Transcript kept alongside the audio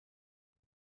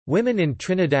Women in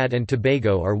Trinidad and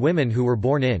Tobago are women who were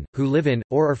born in, who live in,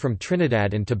 or are from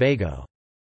Trinidad and Tobago.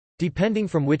 Depending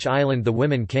from which island the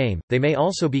women came, they may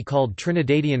also be called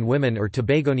Trinidadian women or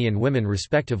Tobagonian women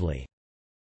respectively.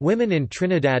 Women in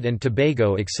Trinidad and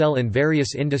Tobago excel in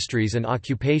various industries and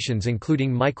occupations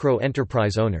including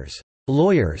micro-enterprise owners,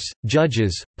 lawyers,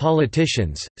 judges,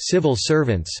 politicians, civil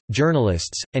servants,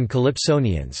 journalists, and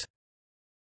calypsonians.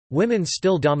 Women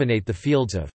still dominate the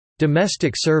fields of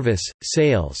domestic service,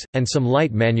 sales, and some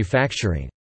light manufacturing.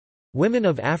 Women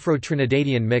of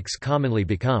Afro-Trinidadian mix commonly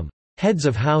become heads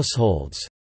of households,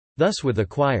 thus with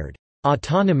acquired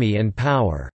autonomy and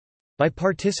power. By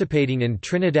participating in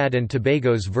Trinidad and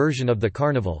Tobago's version of the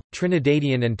carnival,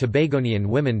 Trinidadian and Tobagonian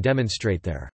women demonstrate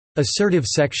their assertive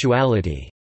sexuality.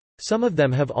 Some of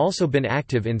them have also been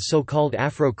active in so-called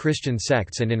Afro-Christian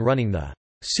sects and in running the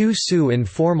Su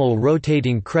informal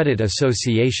rotating credit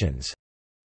associations.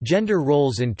 Gender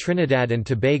roles in Trinidad and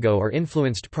Tobago are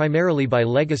influenced primarily by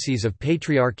legacies of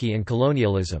patriarchy and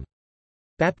colonialism.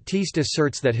 Baptiste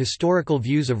asserts that historical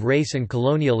views of race and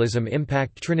colonialism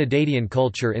impact Trinidadian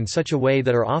culture in such a way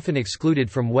that are often excluded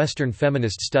from Western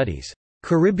feminist studies.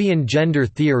 Caribbean gender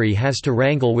theory has to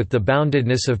wrangle with the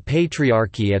boundedness of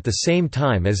patriarchy at the same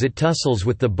time as it tussles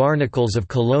with the barnacles of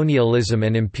colonialism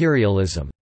and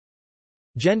imperialism.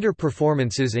 Gender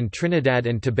performances in Trinidad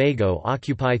and Tobago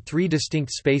occupy three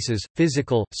distinct spaces: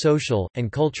 physical, social,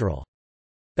 and cultural.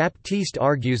 Baptiste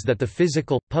argues that the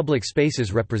physical, public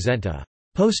spaces represent a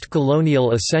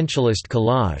post-colonial essentialist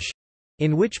collage,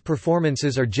 in which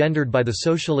performances are gendered by the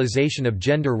socialization of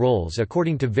gender roles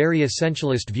according to very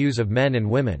essentialist views of men and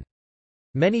women.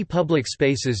 Many public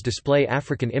spaces display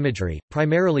African imagery,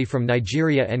 primarily from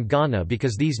Nigeria and Ghana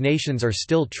because these nations are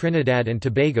still Trinidad and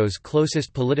Tobago's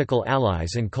closest political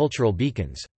allies and cultural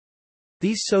beacons.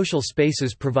 These social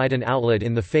spaces provide an outlet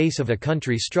in the face of a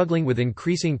country struggling with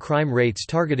increasing crime rates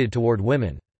targeted toward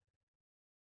women.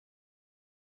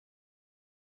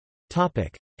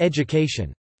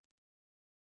 Education.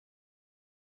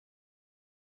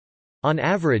 On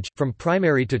average, from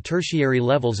primary to tertiary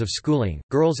levels of schooling,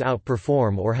 girls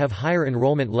outperform or have higher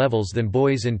enrollment levels than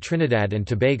boys in Trinidad and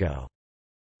Tobago.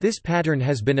 This pattern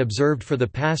has been observed for the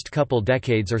past couple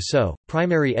decades or so.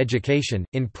 Primary education.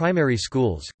 In primary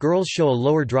schools, girls show a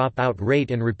lower dropout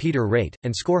rate and repeater rate,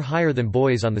 and score higher than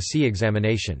boys on the C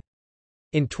examination.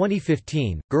 In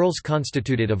 2015, girls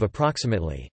constituted of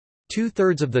approximately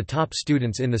two-thirds of the top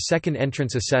students in the Second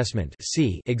Entrance Assessment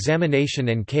examination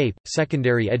and CAPE,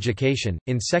 secondary education,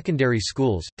 in secondary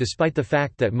schools, despite the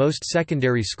fact that most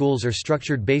secondary schools are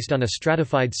structured based on a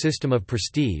stratified system of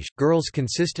prestige. Girls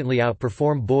consistently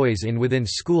outperform boys in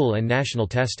within-school and national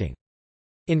testing.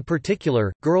 In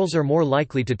particular, girls are more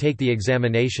likely to take the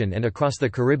examination, and across the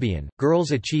Caribbean,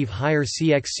 girls achieve higher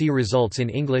CXC results in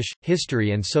English,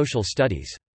 history and social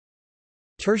studies.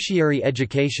 Tertiary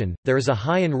education. There is a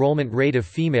high enrollment rate of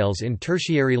females in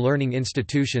tertiary learning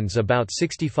institutions. About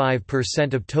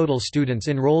 65% of total students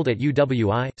enrolled at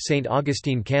UWI, St.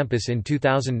 Augustine campus in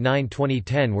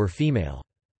 2009-2010 were female.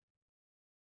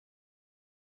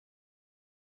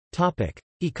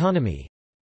 Economy.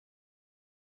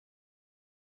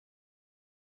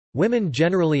 Women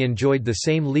generally enjoyed the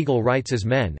same legal rights as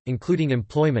men, including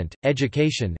employment,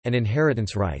 education, and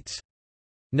inheritance rights.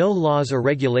 No laws or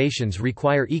regulations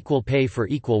require equal pay for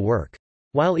equal work.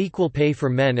 While equal pay for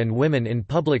men and women in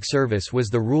public service was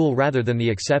the rule rather than the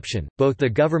exception, both the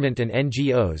government and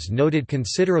NGOs noted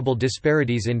considerable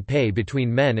disparities in pay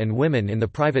between men and women in the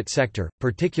private sector,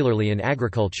 particularly in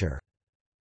agriculture.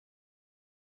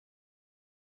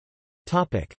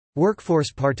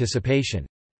 Workforce participation.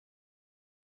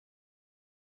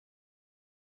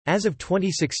 As of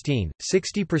 2016,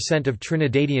 60% of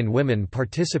Trinidadian women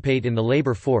participate in the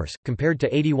labor force, compared to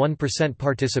 81%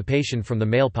 participation from the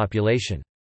male population.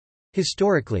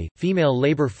 Historically, female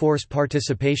labor force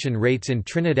participation rates in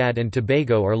Trinidad and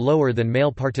Tobago are lower than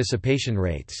male participation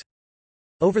rates.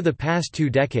 Over the past 2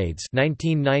 decades,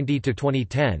 1990 to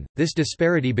 2010, this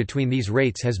disparity between these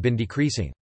rates has been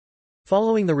decreasing.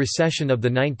 Following the recession of the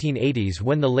 1980s,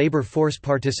 when the labor force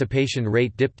participation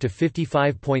rate dipped to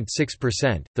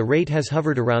 55.6%, the rate has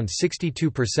hovered around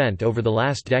 62% over the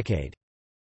last decade.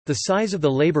 The size of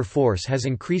the labor force has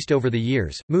increased over the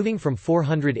years, moving from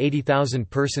 480,000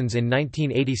 persons in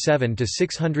 1987 to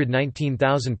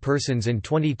 619,000 persons in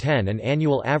 2010, an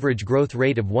annual average growth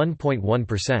rate of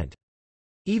 1.1%.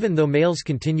 Even though males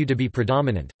continue to be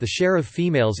predominant, the share of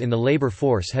females in the labor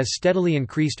force has steadily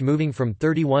increased, moving from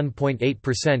 31.8%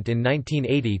 in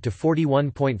 1980 to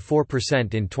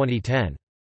 41.4% in 2010.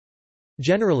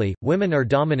 Generally, women are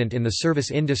dominant in the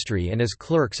service industry and as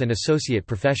clerks and associate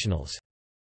professionals.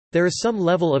 There is some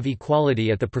level of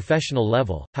equality at the professional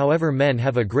level, however men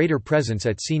have a greater presence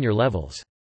at senior levels.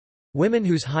 Women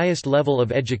whose highest level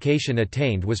of education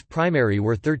attained was primary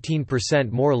were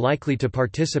 13% more likely to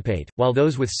participate, while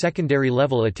those with secondary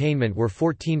level attainment were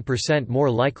 14% more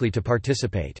likely to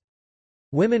participate.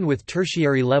 Women with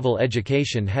tertiary level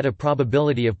education had a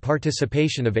probability of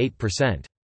participation of 8%.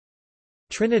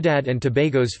 Trinidad and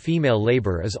Tobago's female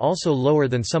labor is also lower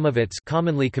than some of its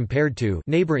commonly compared to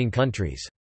neighboring countries.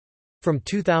 From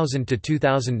 2000 to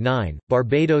 2009,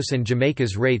 Barbados and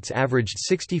Jamaica's rates averaged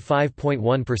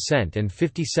 65.1% and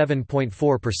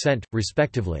 57.4%,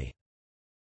 respectively.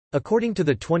 According to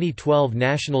the 2012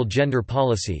 National Gender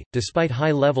Policy, despite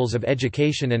high levels of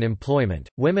education and employment,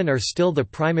 women are still the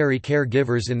primary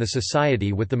caregivers in the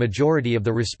society with the majority of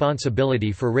the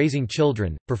responsibility for raising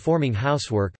children, performing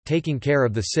housework, taking care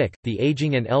of the sick, the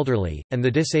aging and elderly, and the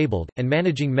disabled, and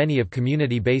managing many of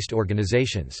community-based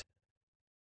organizations.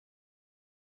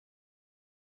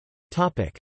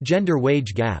 Gender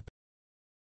wage gap.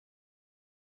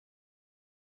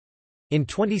 In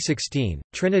 2016,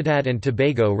 Trinidad and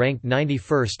Tobago ranked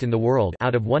 91st in the world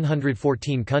out of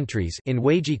 114 countries in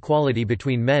wage equality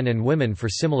between men and women for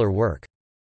similar work.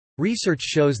 Research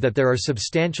shows that there are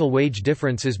substantial wage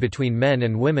differences between men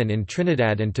and women in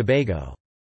Trinidad and Tobago.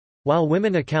 While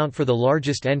women account for the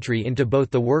largest entry into both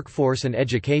the workforce and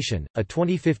education, a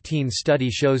 2015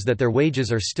 study shows that their wages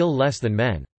are still less than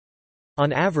men.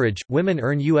 On average, women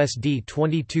earn USD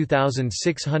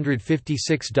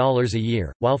 $22,656 a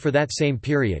year, while for that same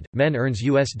period, men earns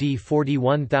USD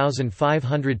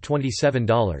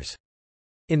 $41,527.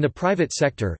 In the private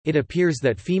sector, it appears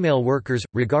that female workers,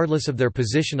 regardless of their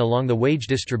position along the wage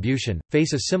distribution,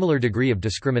 face a similar degree of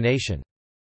discrimination.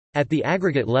 At the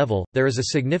aggregate level, there is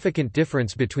a significant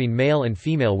difference between male and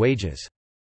female wages.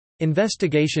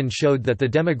 Investigation showed that the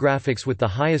demographics with the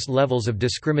highest levels of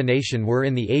discrimination were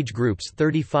in the age groups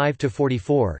 35 to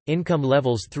 44, income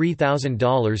levels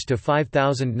 $3,000 to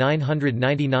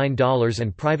 $5,999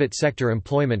 and private sector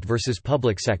employment versus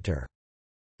public sector.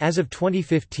 As of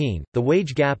 2015, the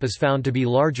wage gap is found to be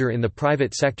larger in the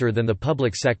private sector than the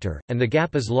public sector, and the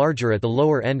gap is larger at the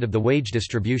lower end of the wage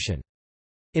distribution.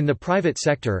 In the private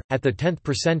sector, at the 10th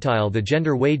percentile the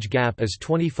gender wage gap is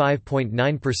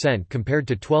 25.9% compared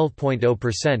to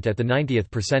 12.0% at the 90th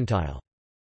percentile.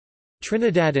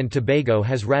 Trinidad and Tobago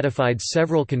has ratified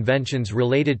several conventions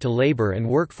related to labor and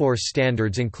workforce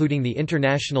standards including the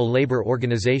International Labour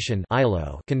Organization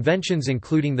 (ILO), conventions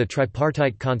including the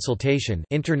Tripartite Consultation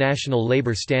International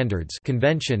Labour Standards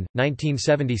Convention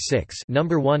 1976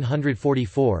 number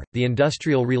 144, the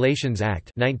Industrial Relations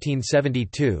Act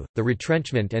 1972, the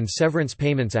Retrenchment and Severance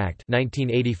Payments Act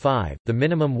 1985, the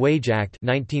Minimum Wage Act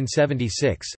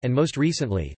 1976, and most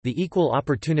recently, the Equal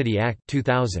Opportunity Act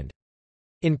 2000.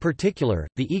 In particular,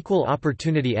 the Equal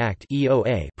Opportunity Act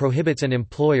 (EOA) prohibits an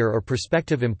employer or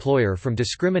prospective employer from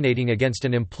discriminating against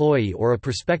an employee or a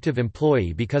prospective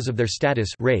employee because of their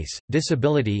status, race,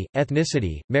 disability,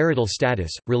 ethnicity, marital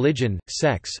status, religion,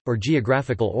 sex, or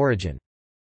geographical origin.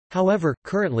 However,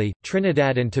 currently,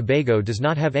 Trinidad and Tobago does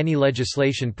not have any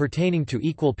legislation pertaining to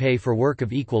equal pay for work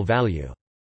of equal value.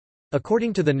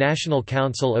 According to the National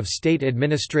Council of State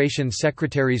Administration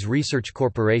Secretaries Research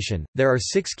Corporation, there are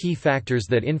 6 key factors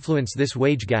that influence this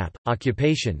wage gap: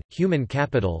 occupation, human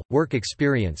capital, work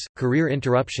experience, career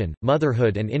interruption,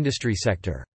 motherhood and industry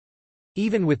sector.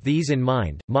 Even with these in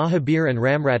mind, Mahabir and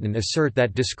Ramratan assert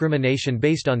that discrimination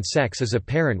based on sex is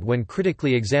apparent when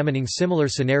critically examining similar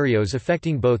scenarios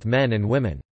affecting both men and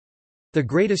women. The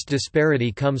greatest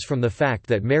disparity comes from the fact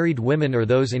that married women or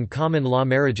those in common law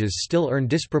marriages still earn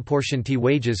disproportionate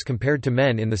wages compared to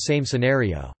men in the same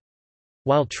scenario.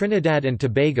 While Trinidad and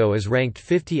Tobago is ranked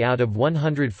 50 out of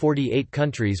 148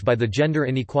 countries by the Gender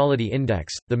Inequality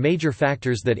Index, the major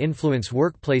factors that influence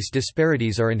workplace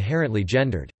disparities are inherently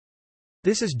gendered.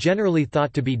 This is generally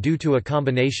thought to be due to a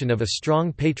combination of a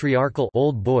strong patriarchal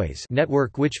old boys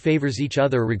network which favors each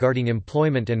other regarding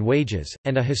employment and wages,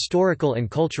 and a historical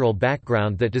and cultural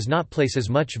background that does not place as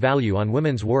much value on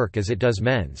women's work as it does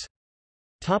men's.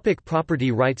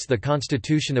 Property rights. The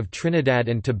Constitution of Trinidad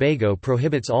and Tobago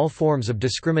prohibits all forms of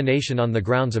discrimination on the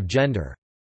grounds of gender.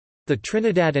 The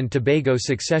Trinidad and Tobago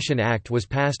Succession Act was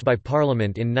passed by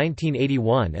Parliament in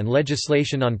 1981 and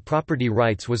legislation on property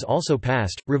rights was also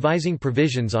passed, revising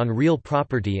provisions on real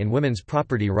property and women's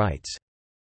property rights.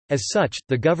 As such,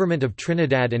 the Government of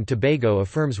Trinidad and Tobago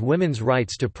affirms women's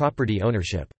rights to property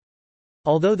ownership.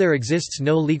 Although there exists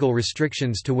no legal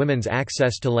restrictions to women's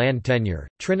access to land tenure,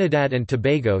 Trinidad and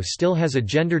Tobago still has a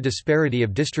gender disparity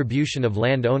of distribution of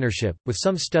land ownership, with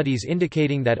some studies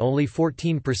indicating that only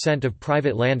 14% of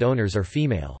private land owners are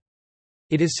female.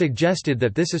 It is suggested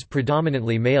that this is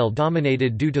predominantly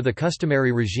male-dominated due to the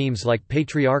customary regimes like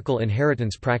patriarchal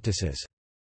inheritance practices.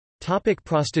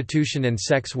 Prostitution and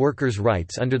sex workers'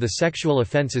 rights. Under the Sexual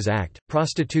Offences Act,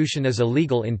 prostitution is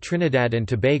illegal in Trinidad and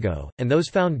Tobago, and those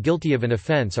found guilty of an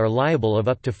offence are liable of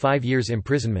up to 5 years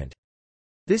imprisonment.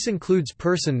 This includes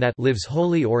person that lives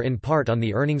wholly or in part on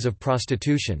the earnings of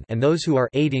prostitution and those who are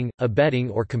aiding, abetting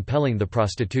or compelling the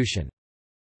prostitution.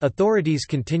 Authorities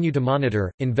continue to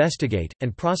monitor, investigate,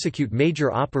 and prosecute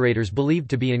major operators believed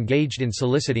to be engaged in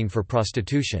soliciting for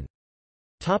prostitution.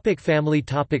 Family.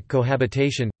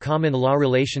 Cohabitation. Common law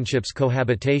relationships.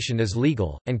 Cohabitation is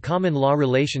legal, and common law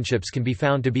relationships can be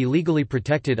found to be legally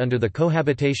protected under the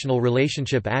Cohabitational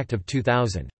Relationship Act of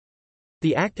 2000.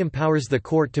 The Act empowers the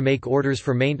court to make orders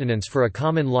for maintenance for a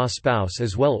common law spouse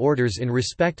as well orders in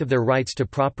respect of their rights to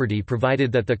property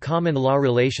provided that the common law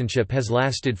relationship has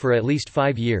lasted for at least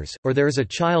 5 years, or there is a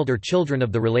child or children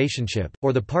of the relationship,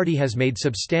 or the party has made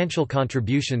substantial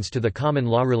contributions to the common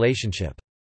law relationship.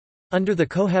 Under the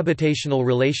Cohabitational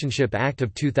Relationship Act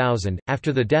of 2000,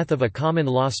 after the death of a common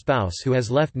law spouse who has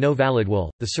left no valid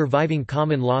will, the surviving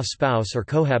common law spouse or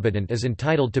cohabitant is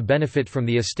entitled to benefit from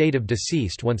the estate of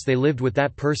deceased once they lived with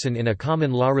that person in a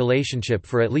common law relationship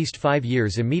for at least 5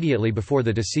 years immediately before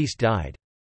the deceased died.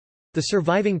 The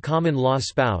surviving common law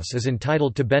spouse is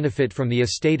entitled to benefit from the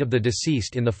estate of the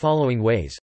deceased in the following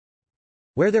ways.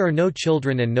 Where there are no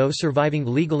children and no surviving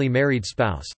legally married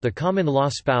spouse, the common law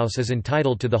spouse is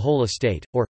entitled to the whole estate,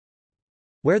 or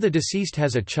where the deceased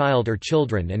has a child or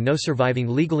children and no surviving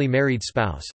legally married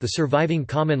spouse, the surviving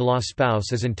common law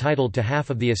spouse is entitled to half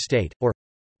of the estate, or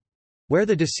where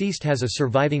the deceased has a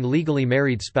surviving legally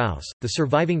married spouse, the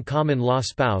surviving common law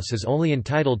spouse is only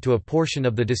entitled to a portion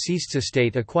of the deceased's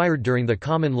estate acquired during the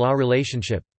common law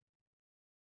relationship.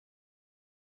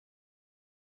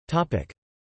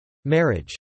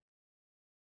 Marriage.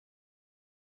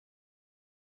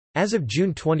 As of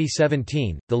June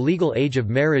 2017, the legal age of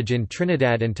marriage in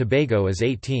Trinidad and Tobago is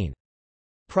 18.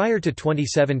 Prior to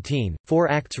 2017,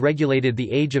 4 acts regulated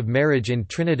the age of marriage in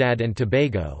Trinidad and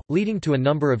Tobago, leading to a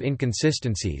number of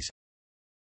inconsistencies.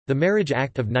 The Marriage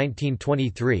Act of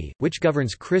 1923, which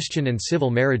governs Christian and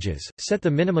civil marriages, set the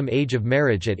minimum age of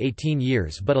marriage at 18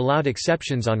 years but allowed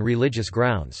exceptions on religious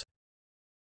grounds.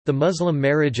 The Muslim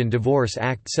Marriage and Divorce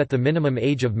Act set the minimum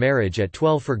age of marriage at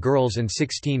 12 for girls and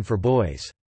 16 for boys.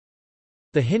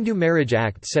 The Hindu Marriage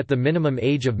Act set the minimum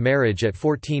age of marriage at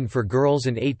 14 for girls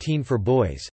and 18 for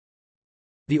boys.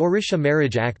 The Orisha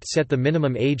Marriage Act set the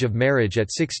minimum age of marriage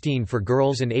at 16 for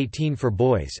girls and 18 for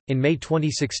boys. In May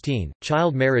 2016,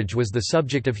 child marriage was the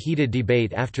subject of heated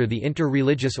debate after the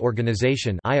Inter-Religious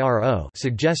Organization (IRO)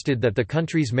 suggested that the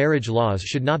country's marriage laws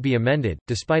should not be amended,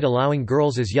 despite allowing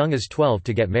girls as young as 12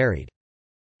 to get married.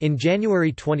 In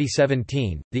January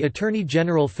 2017, the Attorney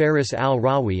General Faris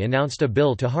al-Rawi announced a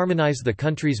bill to harmonize the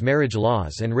country's marriage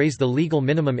laws and raise the legal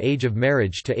minimum age of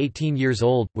marriage to 18 years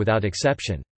old, without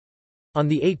exception. On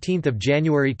 18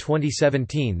 January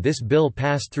 2017 this bill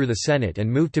passed through the Senate and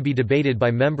moved to be debated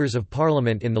by members of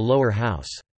parliament in the lower house.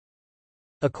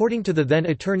 According to the then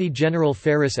Attorney General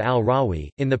Faris al-Rawi,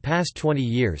 in the past 20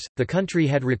 years, the country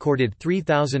had recorded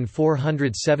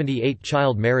 3,478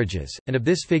 child marriages, and of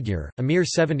this figure, a mere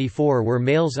 74 were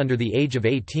males under the age of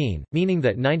 18, meaning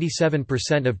that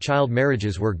 97% of child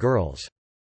marriages were girls.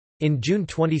 In June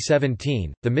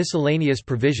 2017, the Miscellaneous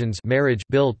Provisions Marriage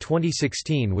Bill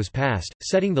 2016 was passed,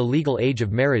 setting the legal age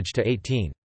of marriage to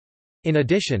 18. In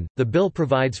addition, the bill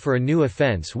provides for a new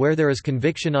offence where there is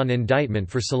conviction on indictment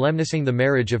for solemnizing the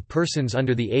marriage of persons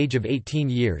under the age of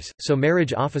 18 years, so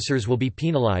marriage officers will be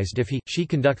penalised if she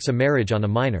conducts a marriage on a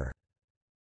minor.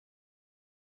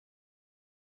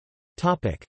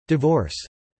 Divorce.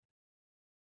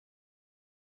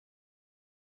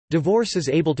 Divorce is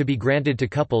able to be granted to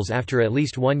couples after at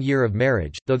least 1 year of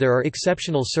marriage, though there are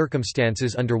exceptional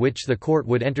circumstances under which the court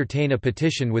would entertain a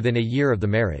petition within a year of the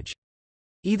marriage.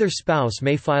 Either spouse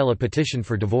may file a petition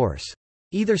for divorce.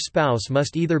 Either spouse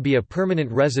must either be a permanent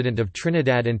resident of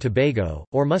Trinidad and Tobago,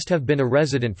 or must have been a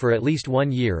resident for at least 1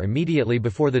 year immediately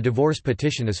before the divorce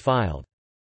petition is filed.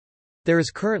 There is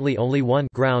currently only one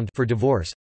ground for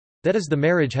divorce, that is, the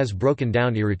marriage has broken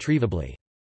down irretrievably.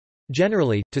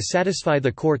 Generally, to satisfy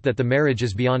the court that the marriage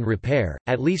is beyond repair,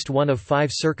 at least one of 5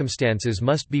 circumstances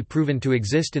must be proven to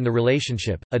exist in the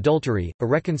relationship: adultery,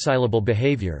 irreconcilable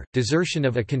behavior, desertion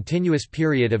of a continuous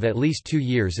period of at least 2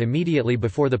 years immediately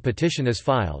before the petition is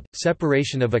filed,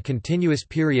 separation of a continuous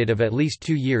period of at least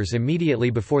 2 years immediately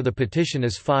before the petition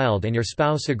is filed and your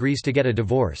spouse agrees to get a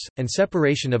divorce, and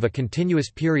separation of a continuous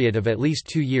period of at least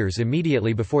 2 years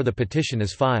immediately before the petition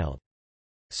is filed.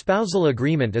 Spousal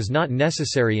agreement is not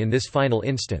necessary in this final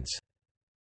instance.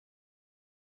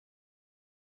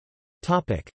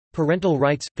 Parental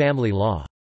rights, family law.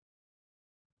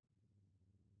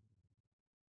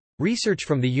 Research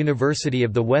from the University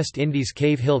of the West Indies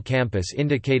Cave Hill campus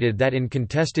indicated that in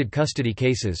contested custody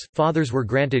cases, fathers were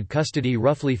granted custody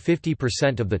roughly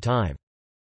 50% of the time.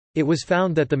 It was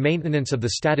found that the maintenance of the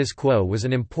status quo was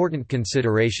an important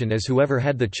consideration, as whoever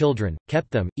had the children,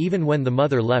 kept them, even when the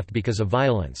mother left because of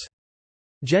violence.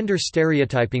 Gender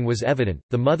stereotyping was evident,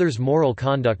 the mother's moral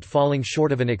conduct falling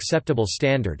short of an acceptable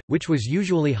standard, which was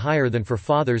usually higher than for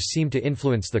fathers, seemed to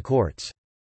influence the courts.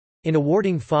 In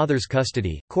awarding fathers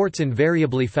custody, courts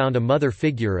invariably found a mother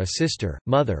figure, a sister,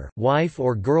 mother, wife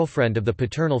or girlfriend of the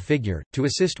paternal figure, to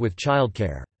assist with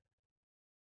childcare.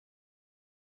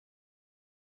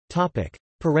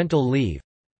 Parental leave.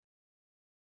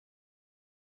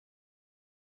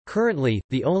 Currently,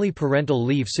 the only parental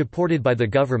leave supported by the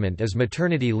government is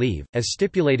maternity leave, as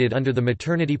stipulated under the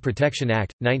Maternity Protection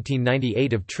Act,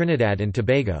 1998 of Trinidad and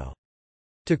Tobago.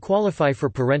 To qualify for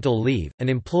parental leave, an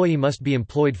employee must be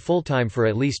employed full-time for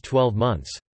at least 12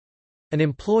 months. An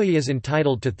employee is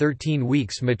entitled to 13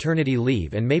 weeks maternity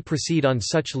leave and may proceed on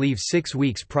such leave 6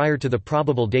 weeks prior to the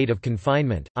probable date of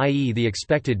confinement, i.e. the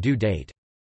expected due date.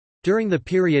 During the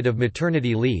period of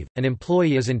maternity leave, an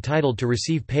employee is entitled to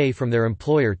receive pay from their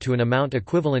employer to an amount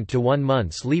equivalent to 1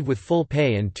 month's leave with full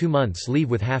pay and 2 months' leave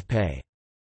with half pay.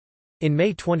 In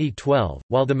May 2012,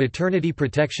 while the Maternity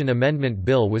Protection Amendment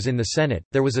Bill was in the Senate,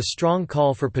 there was a strong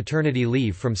call for paternity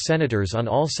leave from senators on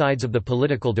all sides of the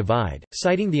political divide,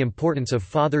 citing the importance of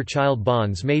father-child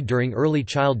bonds made during early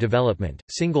child development,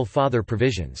 single-father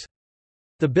provisions.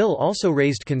 The bill also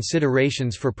raised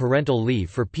considerations for parental leave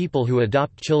for people who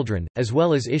adopt children, as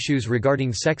well as issues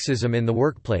regarding sexism in the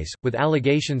workplace, with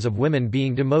allegations of women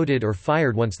being demoted or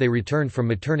fired once they returned from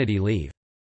maternity leave.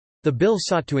 The bill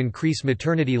sought to increase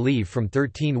maternity leave from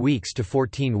 13 weeks to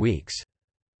 14 weeks.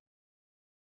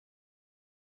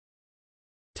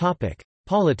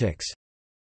 Politics.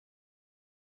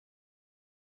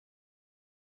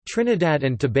 Trinidad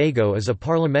and Tobago is a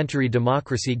parliamentary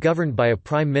democracy governed by a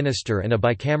prime minister and a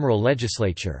bicameral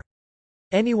legislature.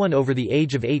 Anyone over the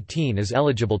age of 18 is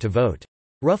eligible to vote.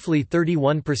 Roughly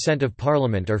 31% of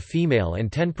parliament are female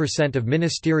and 10% of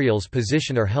ministerial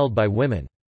positions are held by women.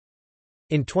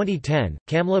 In 2010,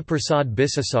 Kamla Persad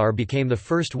Bissessar became the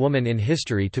first woman in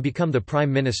history to become the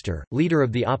Prime Minister, Leader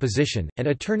of the Opposition, and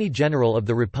Attorney General of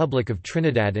the Republic of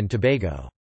Trinidad and Tobago.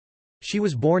 She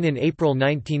was born in April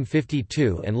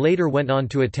 1952 and later went on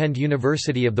to attend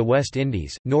University of the West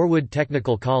Indies, Norwood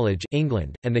Technical College,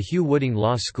 England, and the Hugh Wooding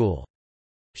Law School.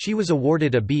 She was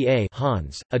awarded a B.A.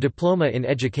 Hons, a Diploma in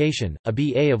Education, a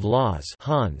B.A. of Laws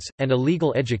Hons, and a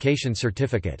Legal Education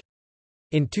Certificate.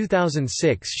 In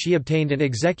 2006 she obtained an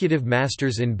Executive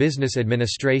Master's in Business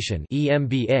Administration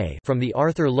 (EMBA) from the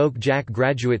Arthur Lope Jack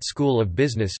Graduate School of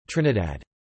Business, Trinidad.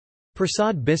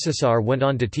 Persad Bissessar went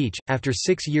on to teach. After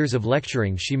 6 years of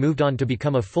lecturing she moved on to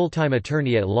become a full-time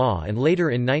attorney at law, and later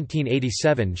in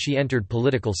 1987 she entered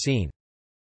political scene.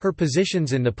 Her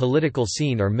positions in the political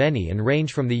scene are many and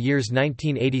range from the years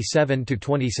 1987 to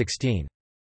 2016.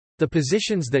 The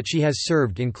positions that she has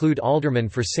served include Alderman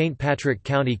for St. Patrick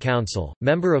County Council,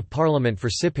 Member of Parliament for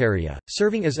Siparia,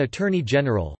 serving as Attorney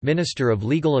General, Minister of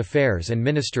Legal Affairs and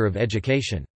Minister of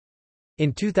Education.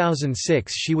 In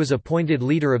 2006 she was appointed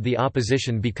Leader of the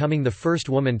Opposition, becoming the first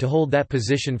woman to hold that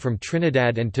position from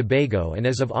Trinidad and Tobago, and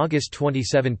as of August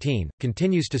 2017,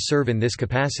 continues to serve in this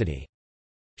capacity.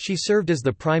 She served as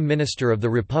the Prime Minister of the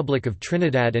Republic of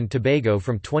Trinidad and Tobago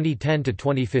from 2010 to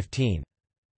 2015.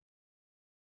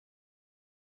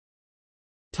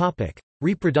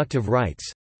 Reproductive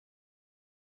rights.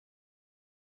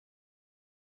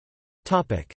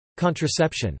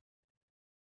 Contraception.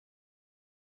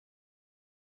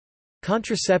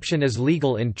 Contraception is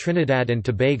legal in Trinidad and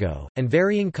Tobago, and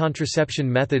varying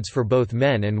contraception methods for both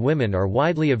men and women are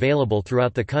widely available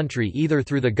throughout the country, either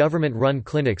through the government-run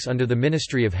clinics under the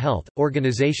Ministry of Health,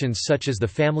 organizations such as the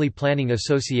Family Planning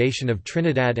Association of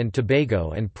Trinidad and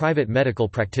Tobago, and private medical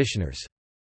practitioners.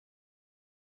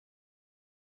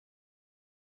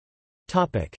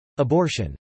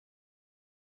 Abortion.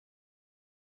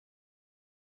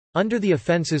 Under the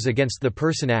Offences Against the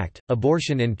Person Act,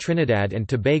 abortion in Trinidad and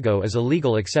Tobago is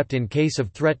illegal except in case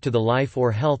of threat to the life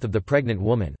or health of the pregnant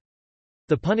woman.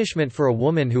 The punishment for a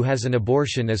woman who has an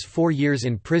abortion is 4 years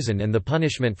in prison, and the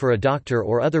punishment for a doctor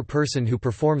or other person who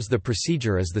performs the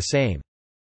procedure is the same.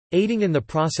 Aiding in the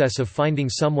process of finding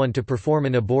someone to perform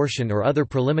an abortion or other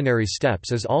preliminary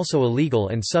steps is also illegal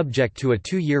and subject to a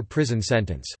 2-year prison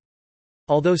sentence.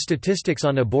 Although statistics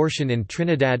on abortion in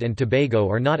Trinidad and Tobago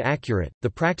are not accurate, the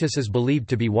practice is believed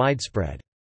to be widespread.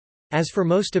 As for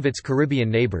most of its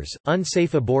Caribbean neighbors,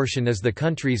 unsafe abortion is the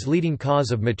country's leading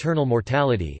cause of maternal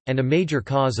mortality, and a major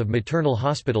cause of maternal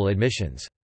hospital admissions.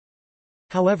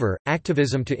 However,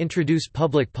 activism to introduce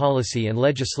public policy and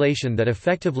legislation that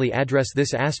effectively address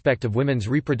this aspect of women's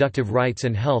reproductive rights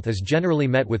and health is generally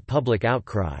met with public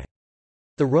outcry.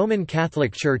 The Roman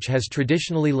Catholic Church has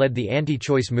traditionally led the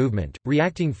anti-choice movement,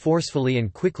 reacting forcefully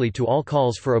and quickly to all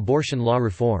calls for abortion law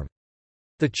reform.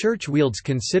 The Church wields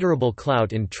considerable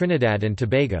clout in Trinidad and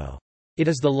Tobago. It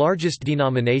is the largest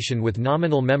denomination with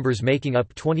nominal members making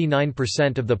up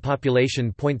 29% of the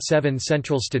population. 7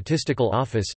 Central Statistical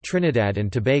Office, Trinidad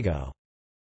and Tobago.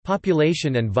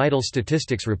 Population and Vital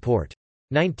Statistics Report.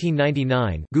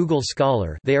 1999 Google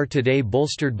Scholar. They are today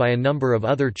bolstered by a number of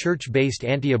other church-based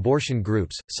anti-abortion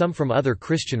groups, some from other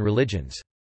Christian religions.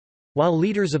 While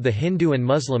leaders of the Hindu and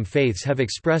Muslim faiths have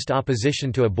expressed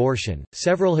opposition to abortion,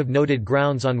 several have noted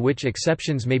grounds on which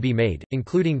exceptions may be made,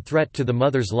 including threat to the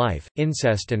mother's life,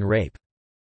 incest and rape.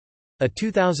 A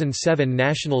 2007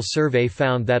 national survey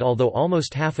found that although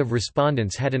almost half of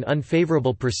respondents had an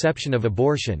unfavorable perception of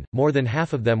abortion, more than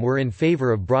half of them were in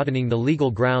favor of broadening the legal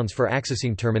grounds for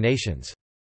accessing terminations.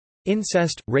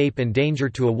 Incest, rape and danger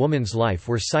to a woman's life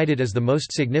were cited as the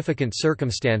most significant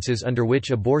circumstances under which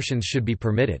abortions should be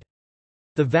permitted.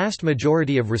 The vast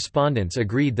majority of respondents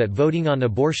agreed that voting on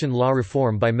abortion law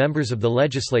reform by members of the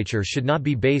legislature should not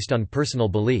be based on personal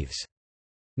beliefs.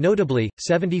 Notably,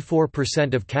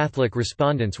 74% of Catholic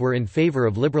respondents were in favor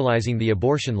of liberalizing the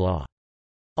abortion law.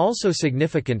 Also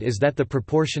significant is that the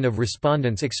proportion of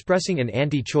respondents expressing an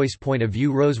anti-choice point of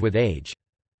view rose with age.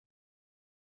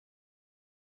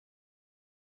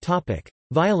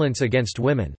 Violence against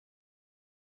women.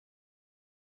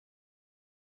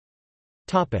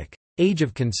 Age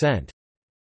of consent.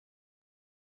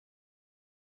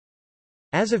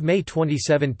 As of May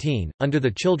 2017, under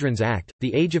the Children's Act,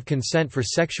 the age of consent for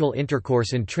sexual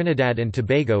intercourse in Trinidad and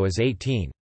Tobago is 18.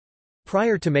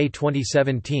 Prior to May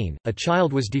 2017, a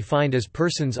child was defined as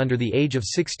persons under the age of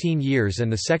 16 years, and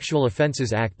the Sexual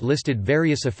Offences Act listed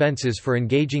various offences for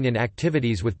engaging in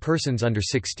activities with persons under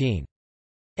 16.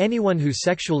 Anyone who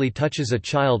sexually touches a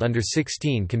child under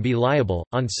 16 can be liable,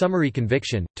 on summary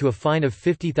conviction, to a fine of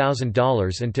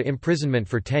 $50,000 and to imprisonment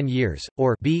for 10 years,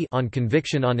 or b on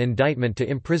conviction on indictment to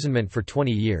imprisonment for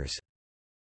 20 years.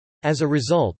 As a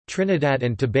result, Trinidad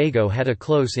and Tobago had a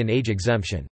close-in-age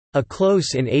exemption. A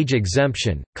close-in-age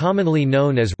exemption, commonly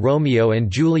known as Romeo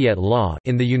and Juliet law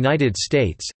in the United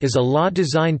States, is a law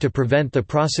designed to prevent the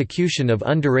prosecution of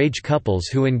underage couples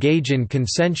who engage in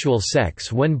consensual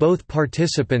sex when both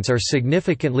participants are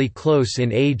significantly close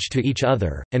in age to each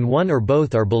other, and one or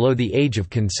both are below the age of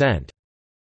consent.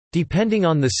 Depending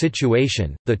on the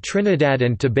situation, the Trinidad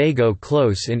and Tobago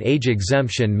close-in-age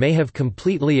exemption may have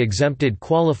completely exempted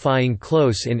qualifying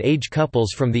close-in-age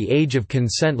couples from the age of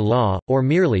consent law, or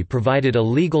merely provided a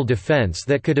legal defense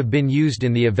that could have been used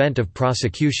in the event of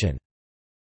prosecution.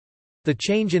 The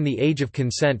change in the age of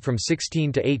consent from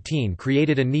 16 to 18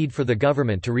 created a need for the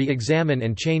government to re-examine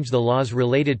and change the laws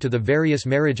related to the various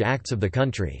marriage acts of the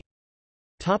country.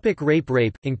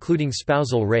 Rape, including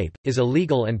spousal rape, is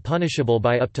illegal and punishable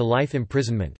by up to life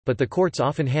imprisonment, but the courts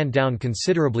often hand down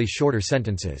considerably shorter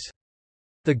sentences.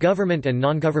 The government and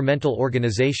non-governmental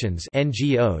organizations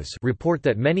 (NGOs) report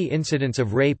that many incidents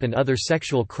of rape and other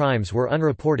sexual crimes were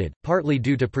unreported, partly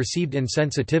due to perceived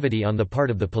insensitivity on the part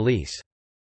of the police.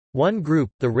 One group,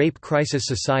 the Rape Crisis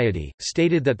Society,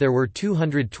 stated that there were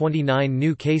 229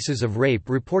 new cases of rape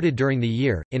reported during the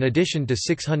year, in addition to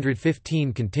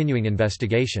 615 continuing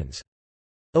investigations.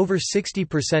 Over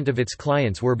 60% of its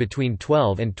clients were between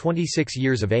 12 and 26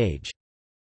 years of age.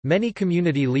 Many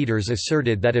community leaders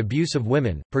asserted that abuse of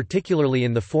women, particularly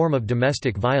in the form of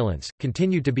domestic violence,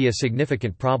 continued to be a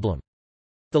significant problem.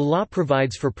 The law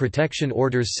provides for protection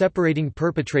orders separating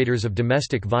perpetrators of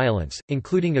domestic violence,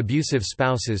 including abusive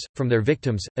spouses, from their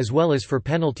victims, as well as for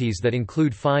penalties that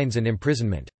include fines and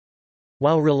imprisonment.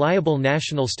 While reliable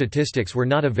national statistics were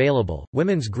not available,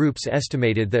 women's groups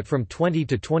estimated that from 20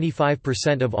 to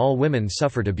 25% of all women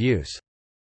suffered abuse.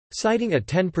 Citing a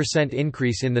 10%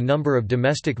 increase in the number of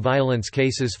domestic violence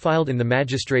cases filed in the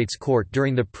magistrates' court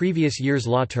during the previous year's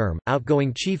law term,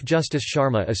 outgoing Chief Justice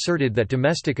Sharma asserted that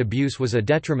domestic abuse was a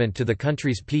detriment to the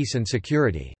country's peace and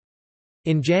security.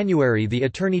 In January, the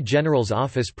Attorney General's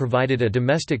office provided a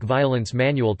domestic violence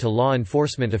manual to law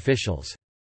enforcement officials.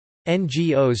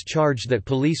 NGOs charged that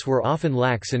police were often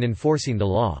lax in enforcing the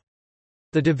law.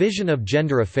 The Division of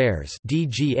Gender Affairs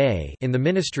 (DGA) in the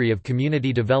Ministry of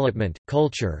Community Development,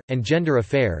 Culture, and Gender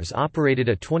Affairs operated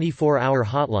a 24-hour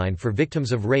hotline for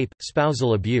victims of rape,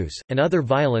 spousal abuse, and other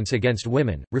violence against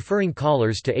women, referring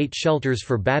callers to 8 shelters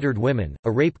for battered women,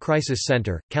 a rape crisis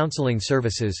center, counseling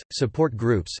services, support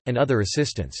groups, and other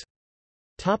assistance.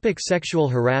 Sexual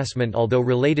harassment. Although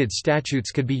related statutes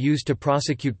could be used to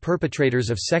prosecute perpetrators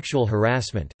of sexual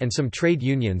harassment, and some trade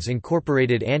unions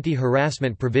incorporated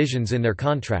anti-harassment provisions in their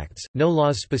contracts, no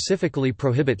laws specifically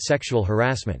prohibit sexual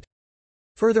harassment.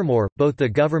 Furthermore, both the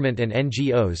government and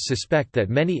NGOs suspect that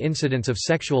many incidents of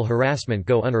sexual harassment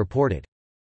go unreported.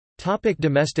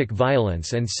 Domestic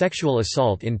violence and sexual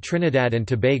assault. In Trinidad and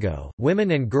Tobago, women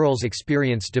and girls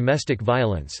experience domestic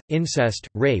violence, incest,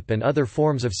 rape and other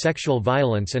forms of sexual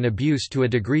violence and abuse to a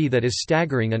degree that is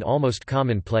staggering and almost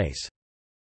commonplace.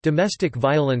 Domestic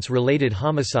violence-related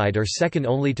homicide are second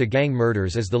only to gang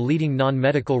murders as the leading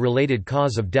non-medical related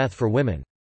cause of death for women.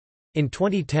 In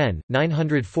 2010,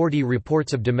 940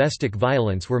 reports of domestic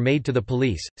violence were made to the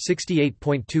police,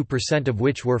 68.2% of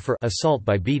which were for assault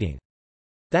by beating.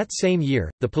 That same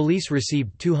year, the police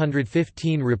received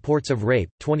 215 reports of rape,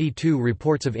 22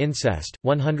 reports of incest,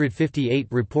 158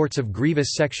 reports of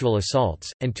grievous sexual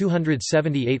assaults, and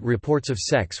 278 reports of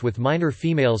sex with minor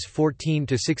females 14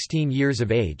 to 16 years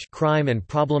of age. Crime and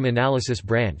Problem Analysis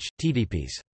Branch,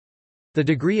 TDPs. The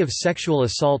degree of sexual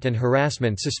assault and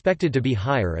harassment suspected to be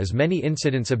higher as many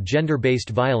incidents of gender-based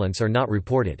violence are not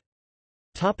reported.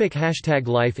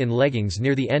 #Life in Leggings.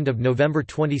 Near the end of November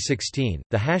 2016,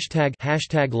 the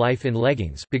hashtag Life in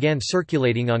Leggings began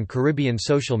circulating on Caribbean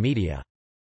social media.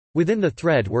 Within the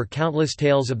thread were countless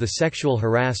tales of the sexual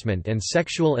harassment and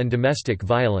sexual and domestic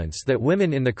violence that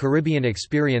women in the Caribbean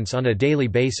experience on a daily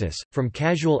basis, from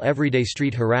casual everyday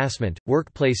street harassment,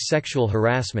 workplace sexual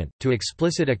harassment, to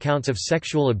explicit accounts of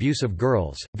sexual abuse of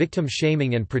girls, victim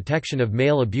shaming and protection of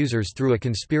male abusers through a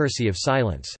conspiracy of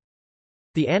silence.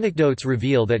 The anecdotes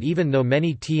reveal that even though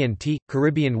many T&T,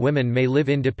 Caribbean women may live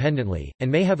independently, and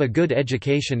may have a good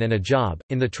education and a job,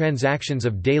 in the transactions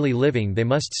of daily living they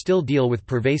must still deal with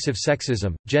pervasive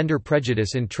sexism, gender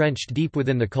prejudice entrenched deep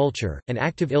within the culture, and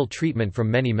active ill treatment from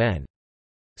many men.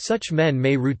 Such men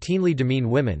may routinely demean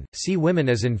women, see women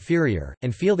as inferior,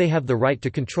 and feel they have the right to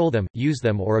control them, use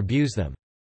them or abuse them.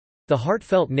 The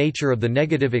heartfelt nature of the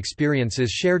negative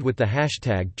experiences shared with the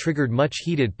hashtag triggered much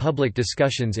heated public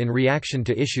discussions in reaction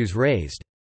to issues raised.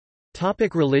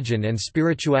 Religion and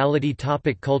spirituality.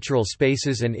 Cultural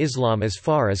spaces and Islam. As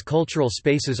far as cultural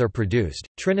spaces are produced,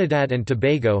 Trinidad and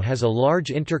Tobago has a large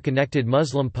interconnected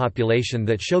Muslim population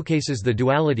that showcases the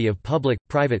duality of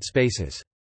public-private spaces.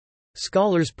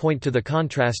 Scholars point to the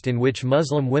contrast in which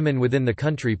Muslim women within the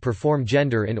country perform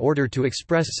gender in order to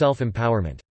express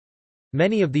self-empowerment.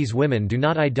 Many of these women do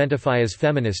not identify as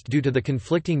feminist due to the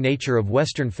conflicting nature of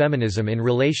Western feminism in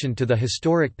relation to the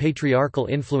historic patriarchal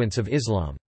influence of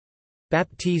Islam.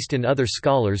 Baptiste and other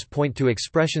scholars point to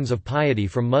expressions of piety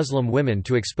from Muslim women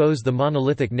to expose the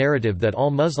monolithic narrative that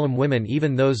all Muslim women,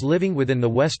 even those living within the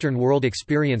Western world,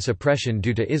 experience oppression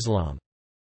due to Islam.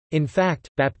 In fact,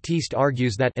 Baptiste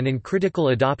argues that an uncritical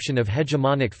adoption of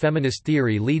hegemonic feminist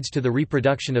theory leads to the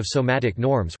reproduction of somatic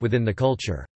norms within the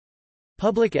culture.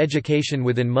 Public education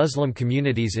within Muslim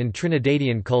communities in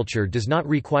Trinidadian culture does not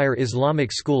require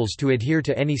Islamic schools to adhere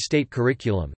to any state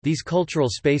curriculum. These cultural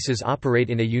spaces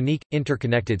operate in a unique,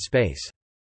 interconnected space.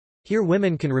 Here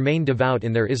women can remain devout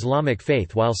in their Islamic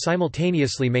faith while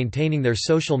simultaneously maintaining their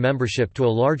social membership to a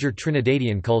larger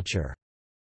Trinidadian culture.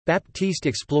 Baptiste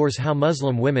explores how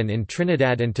Muslim women in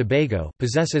Trinidad and Tobago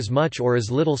possess as much or as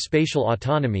little spatial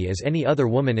autonomy as any other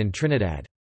woman in Trinidad.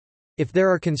 If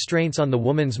there are constraints on the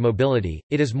woman's mobility,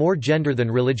 it is more gender than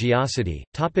religiosity.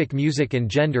 Music and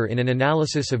gender. In an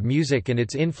analysis of music and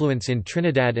its influence in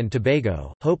Trinidad and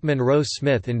Tobago, Hope Monroe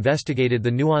Smith investigated the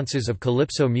nuances of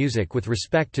calypso music with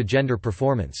respect to gender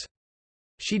performance.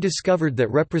 She discovered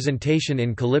that representation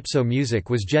in calypso music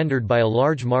was gendered by a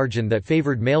large margin that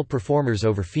favored male performers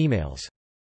over females.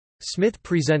 Smith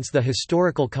presents the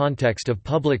historical context of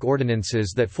public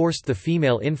ordinances that forced the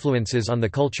female influences on the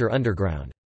culture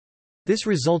underground. This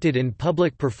resulted in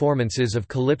public performances of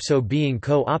calypso being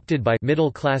co-opted by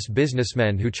middle-class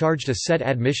businessmen who charged a set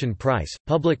admission price.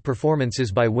 Public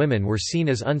performances by women were seen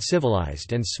as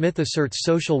uncivilized, and Smith asserts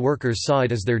social workers saw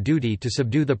it as their duty to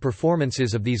subdue the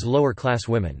performances of these lower-class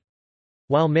women.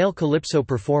 While male calypso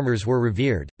performers were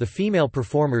revered, the female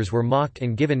performers were mocked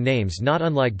and given names not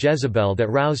unlike Jezebel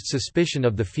that roused suspicion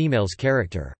of the female's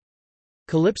character.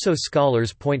 Calypso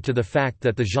scholars point to the fact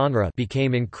that the genre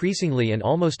became increasingly and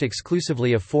almost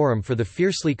exclusively a forum for the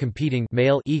fiercely competing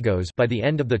male egos by the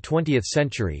end of the 20th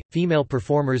century. Female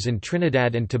performers in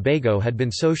Trinidad and Tobago had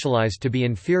been socialized to be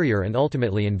inferior and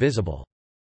ultimately invisible.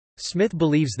 Smith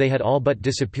believes they had all but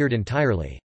disappeared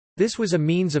entirely. This was a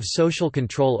means of social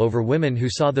control over women who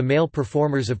saw the male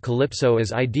performers of calypso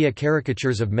as idea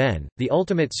caricatures of men, the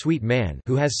ultimate sweet man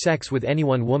who has sex with any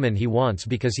woman he wants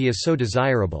because he is so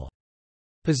desirable.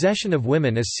 Possession of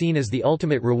women is seen as the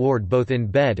ultimate reward both in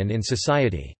bed and in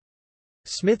society.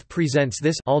 Smith presents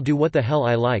this "I'll do what the hell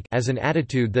I like" as an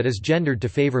attitude that is gendered to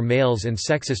favor males and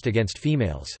sexist against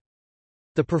females.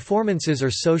 The performances are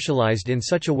socialized in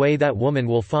such a way that woman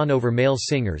will fawn over male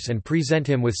singers and present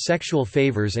him with sexual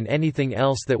favors and anything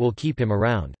else that will keep him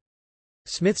around.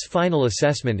 Smith's final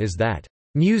assessment is that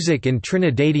music in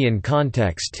Trinidadian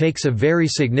context takes a very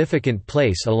significant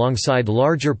place alongside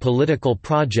larger political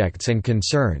projects and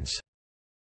concerns.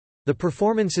 The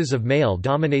performances of male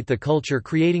dominate the culture,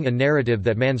 creating a narrative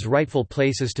that man's rightful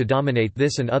place is to dominate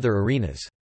this and other arenas.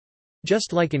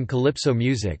 Just like in calypso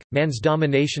music, man's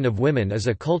domination of women is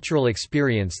a cultural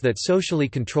experience that socially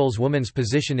controls woman's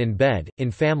position in bed,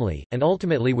 in family, and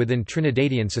ultimately within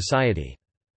Trinidadian society.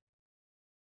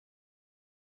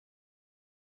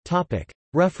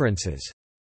 References.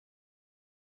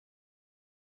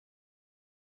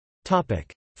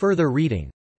 Further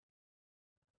reading.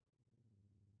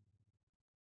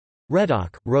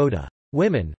 Reddock, Rhoda.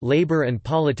 Women, Labor and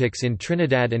Politics in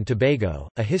Trinidad and Tobago,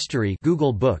 A History.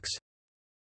 Google Books.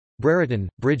 Brereton,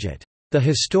 Bridget. The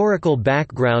Historical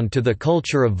Background to the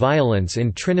Culture of Violence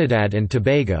in Trinidad and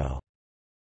Tobago.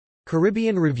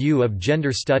 Caribbean Review of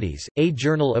Gender Studies, A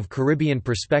Journal of Caribbean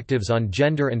Perspectives on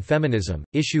Gender and Feminism,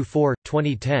 Issue 4,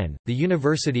 2010, The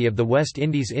University of the West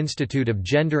Indies Institute of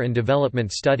Gender and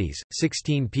Development Studies,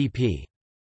 16 pp.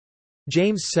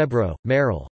 James Sebro,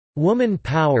 Merrill. Woman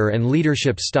Power and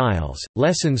Leadership Styles,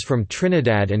 Lessons from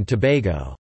Trinidad and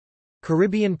Tobago.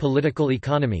 Caribbean Political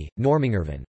Economy,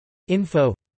 Normangervan.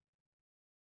 Info.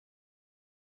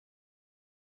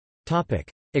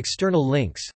 External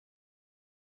links.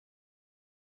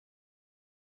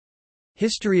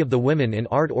 History of the Women in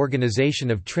Art Organization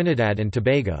of Trinidad and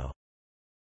Tobago.